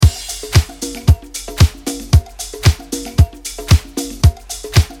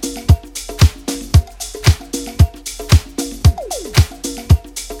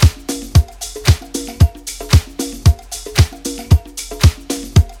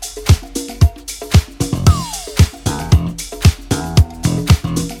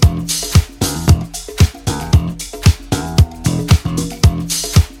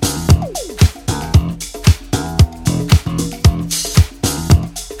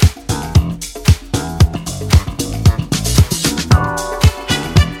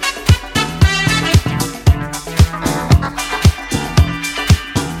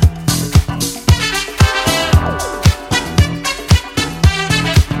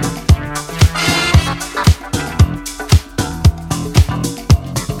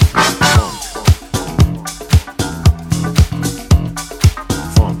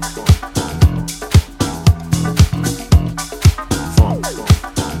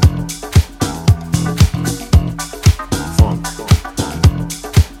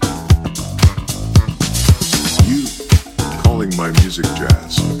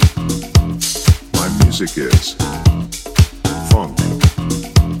music is funk.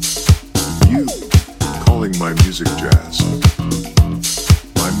 You calling my music jazz.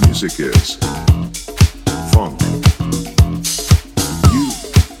 My music is funk. You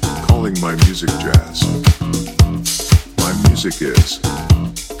calling my music jazz. My music is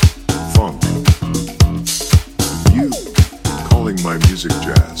funk. You calling my music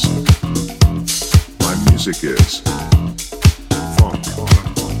jazz. My music is funk.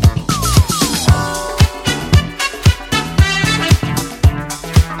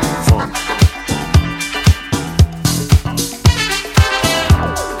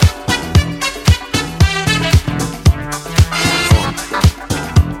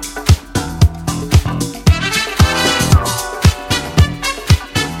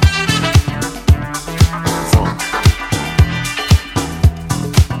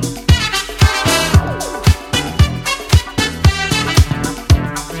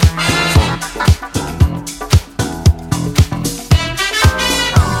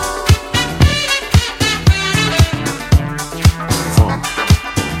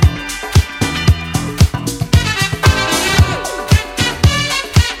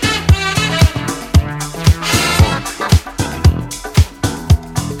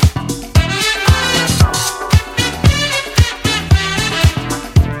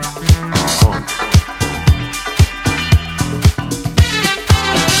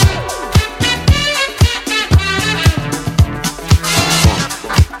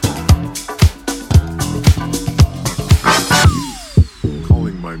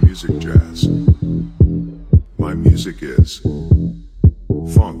 Music jazz. My music is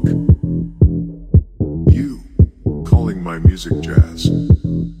funk. You calling my music jazz.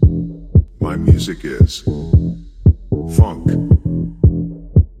 My music is funk.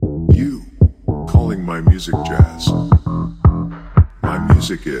 You calling my music jazz. My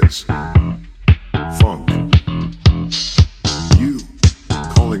music is funk. You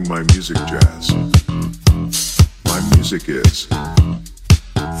calling my music jazz. My music is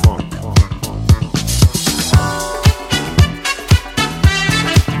funk.